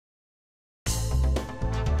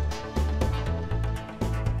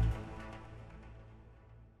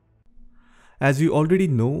As you already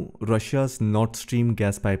know, Russia's Nord Stream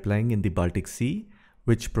gas pipeline in the Baltic Sea,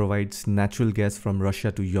 which provides natural gas from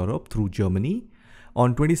Russia to Europe through Germany,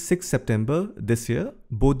 on 26 September this year,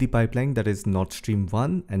 both the pipeline, that is Nord Stream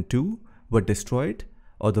 1 and 2, were destroyed,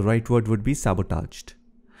 or the right word would be sabotaged.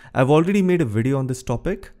 I've already made a video on this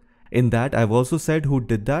topic. In that, I've also said who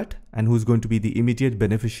did that and who's going to be the immediate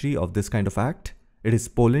beneficiary of this kind of act. It is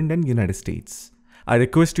Poland and United States. I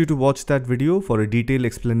request you to watch that video for a detailed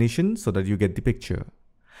explanation so that you get the picture.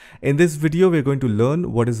 In this video, we're going to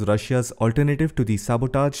learn what is Russia's alternative to the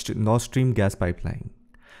sabotaged Nord Stream gas pipeline.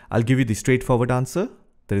 I'll give you the straightforward answer.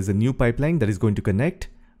 There is a new pipeline that is going to connect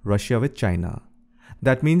Russia with China.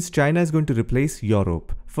 That means China is going to replace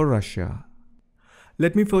Europe for Russia.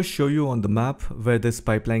 Let me first show you on the map where this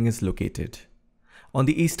pipeline is located. On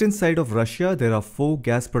the eastern side of Russia, there are 4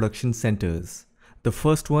 gas production centers. The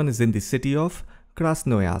first one is in the city of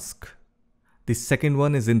Krasnoyarsk. The second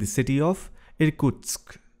one is in the city of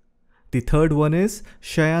Irkutsk. The third one is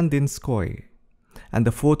Shayandinskoye. And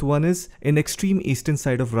the fourth one is in extreme eastern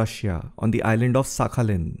side of Russia on the island of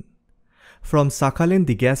Sakhalin. From Sakhalin,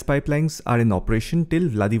 the gas pipelines are in operation till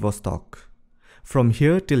Vladivostok. From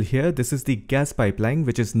here till here, this is the gas pipeline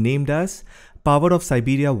which is named as Power of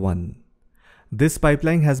Siberia 1. This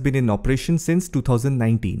pipeline has been in operation since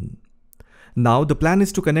 2019. Now the plan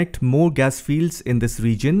is to connect more gas fields in this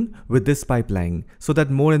region with this pipeline so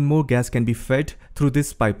that more and more gas can be fed through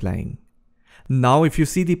this pipeline. Now if you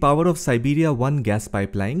see the Power of Siberia 1 gas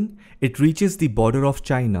pipeline, it reaches the border of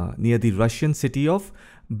China near the Russian city of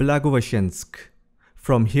Blagoveshchensk.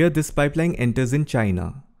 From here this pipeline enters in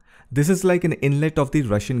China. This is like an inlet of the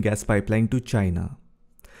Russian gas pipeline to China.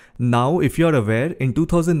 Now, if you are aware, in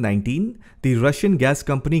 2019, the Russian gas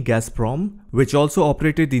company Gazprom, which also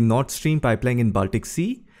operated the Nord Stream pipeline in Baltic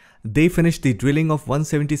Sea, they finished the drilling of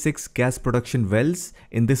 176 gas production wells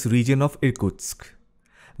in this region of Irkutsk.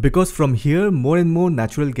 Because from here, more and more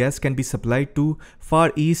natural gas can be supplied to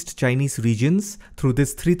Far East Chinese regions through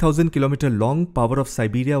this 3,000 km long Power of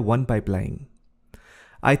Siberia 1 pipeline.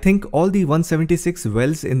 I think all the 176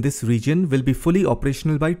 wells in this region will be fully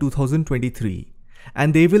operational by 2023.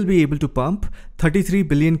 And they will be able to pump 33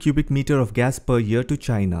 billion cubic meter of gas per year to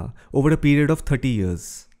China over a period of 30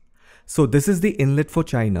 years. So this is the inlet for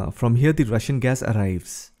China. From here the Russian gas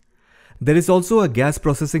arrives. There is also a gas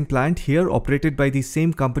processing plant here operated by the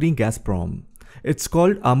same company Gazprom. It's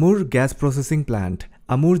called Amur Gas Processing Plant,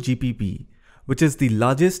 Amur GPP, which is the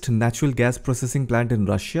largest natural gas processing plant in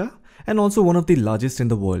Russia and also one of the largest in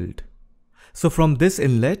the world. So from this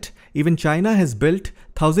inlet, even China has built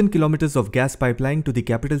 1,000 kilometers of gas pipeline to the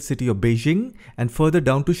capital city of Beijing and further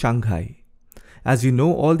down to Shanghai. As you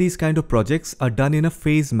know, all these kind of projects are done in a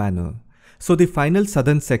phase manner. So the final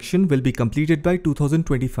southern section will be completed by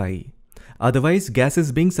 2025. Otherwise, gas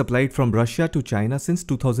is being supplied from Russia to China since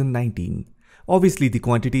 2019. Obviously, the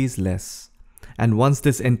quantity is less. And once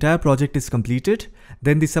this entire project is completed,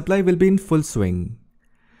 then the supply will be in full swing.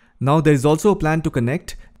 Now there is also a plan to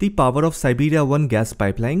connect the Power of Siberia 1 gas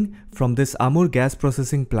pipeline from this Amur gas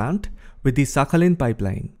processing plant with the Sakhalin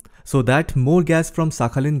pipeline so that more gas from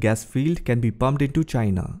Sakhalin gas field can be pumped into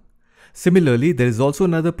China. Similarly, there is also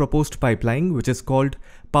another proposed pipeline which is called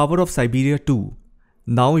Power of Siberia 2.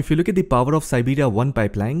 Now if you look at the Power of Siberia 1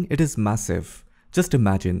 pipeline, it is massive. Just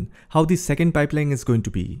imagine how the second pipeline is going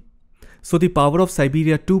to be. So the Power of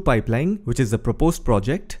Siberia 2 pipeline, which is a proposed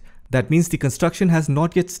project, that means the construction has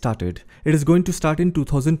not yet started. It is going to start in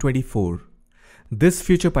 2024. This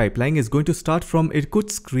future pipeline is going to start from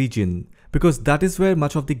Irkutsk region because that is where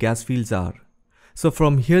much of the gas fields are. So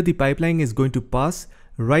from here the pipeline is going to pass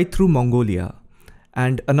right through Mongolia.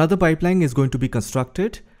 And another pipeline is going to be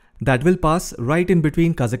constructed that will pass right in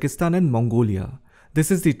between Kazakhstan and Mongolia.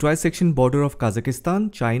 This is the tri-section border of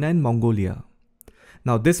Kazakhstan, China and Mongolia.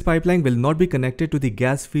 Now this pipeline will not be connected to the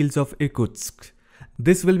gas fields of Irkutsk.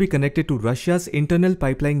 This will be connected to Russia's internal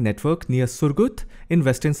pipeline network near Surgut in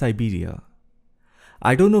western Siberia.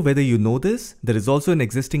 I don't know whether you know this, there is also an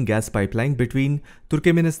existing gas pipeline between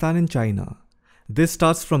Turkmenistan and China. This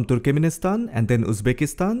starts from Turkmenistan and then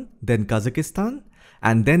Uzbekistan, then Kazakhstan,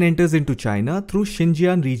 and then enters into China through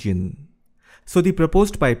Xinjiang region. So the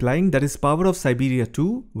proposed pipeline, that is Power of Siberia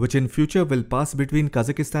 2, which in future will pass between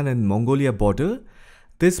Kazakhstan and Mongolia border,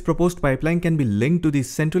 this proposed pipeline can be linked to the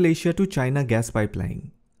Central Asia to China gas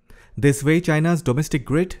pipeline. This way China's domestic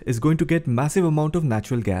grid is going to get massive amount of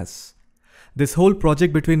natural gas. This whole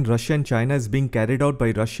project between Russia and China is being carried out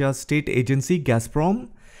by Russia's state agency Gazprom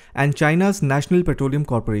and China's National Petroleum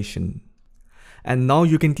Corporation. And now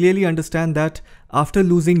you can clearly understand that after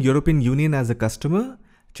losing European Union as a customer,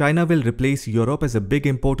 China will replace Europe as a big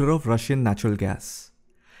importer of Russian natural gas.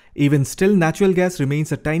 Even still, natural gas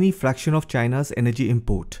remains a tiny fraction of China's energy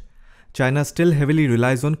import. China still heavily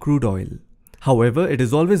relies on crude oil. However, it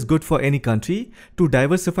is always good for any country to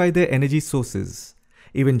diversify their energy sources.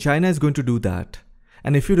 Even China is going to do that.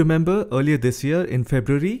 And if you remember, earlier this year in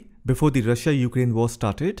February, before the Russia-Ukraine war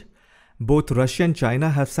started, both Russia and China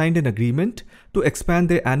have signed an agreement to expand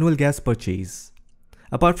their annual gas purchase.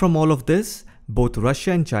 Apart from all of this, both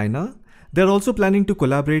Russia and China, they are also planning to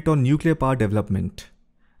collaborate on nuclear power development.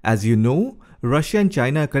 As you know, Russia and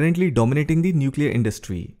China are currently dominating the nuclear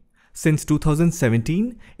industry. Since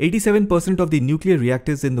 2017, 87% of the nuclear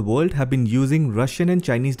reactors in the world have been using Russian and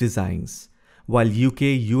Chinese designs, while UK,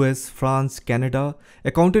 US, France, Canada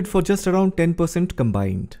accounted for just around 10%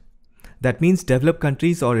 combined. That means developed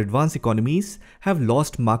countries or advanced economies have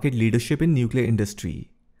lost market leadership in nuclear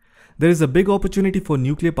industry. There is a big opportunity for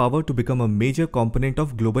nuclear power to become a major component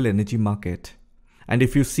of global energy market. And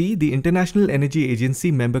if you see the International Energy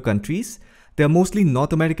Agency member countries, they are mostly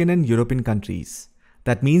North American and European countries.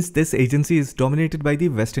 That means this agency is dominated by the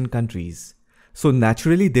Western countries. So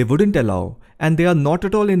naturally they wouldn't allow, and they are not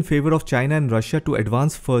at all in favor of China and Russia to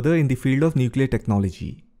advance further in the field of nuclear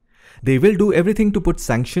technology. They will do everything to put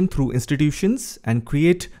sanction through institutions and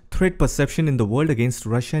create threat perception in the world against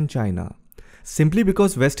Russia and China. Simply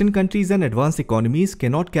because Western countries and advanced economies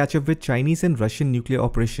cannot catch up with Chinese and Russian nuclear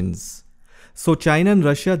operations. So China and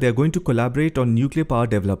Russia, they are going to collaborate on nuclear power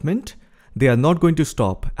development. They are not going to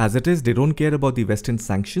stop. As it is, they don't care about the Western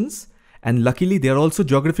sanctions. And luckily, they are also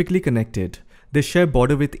geographically connected. They share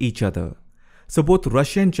border with each other. So both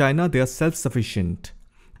Russia and China, they are self-sufficient.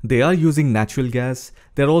 They are using natural gas.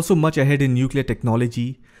 They are also much ahead in nuclear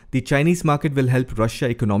technology. The Chinese market will help Russia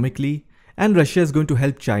economically. And Russia is going to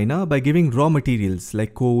help China by giving raw materials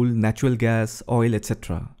like coal, natural gas, oil,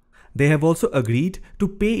 etc. They have also agreed to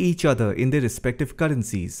pay each other in their respective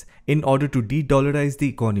currencies in order to de-dollarize the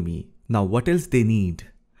economy. Now what else they need?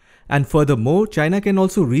 And furthermore, China can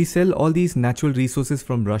also resell all these natural resources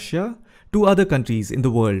from Russia to other countries in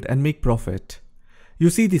the world and make profit. You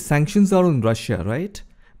see, the sanctions are on Russia, right?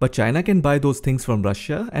 But China can buy those things from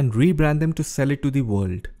Russia and rebrand them to sell it to the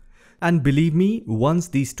world. And believe me, once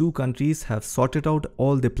these two countries have sorted out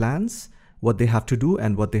all their plans, what they have to do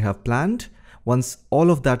and what they have planned, once all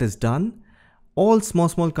of that is done, all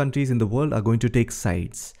small countries in the world are going to take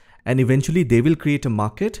sides. And eventually they will create a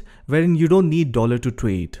market wherein you don't need dollar to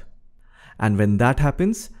trade. And when that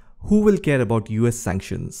happens, who will care about US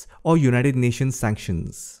sanctions or United Nations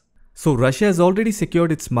sanctions? So Russia has already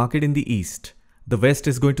secured its market in the East. The West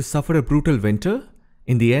is going to suffer a brutal winter.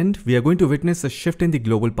 In the end, we are going to witness a shift in the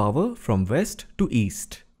global power from West to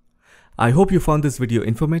East. I hope you found this video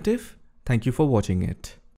informative. Thank you for watching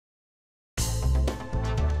it.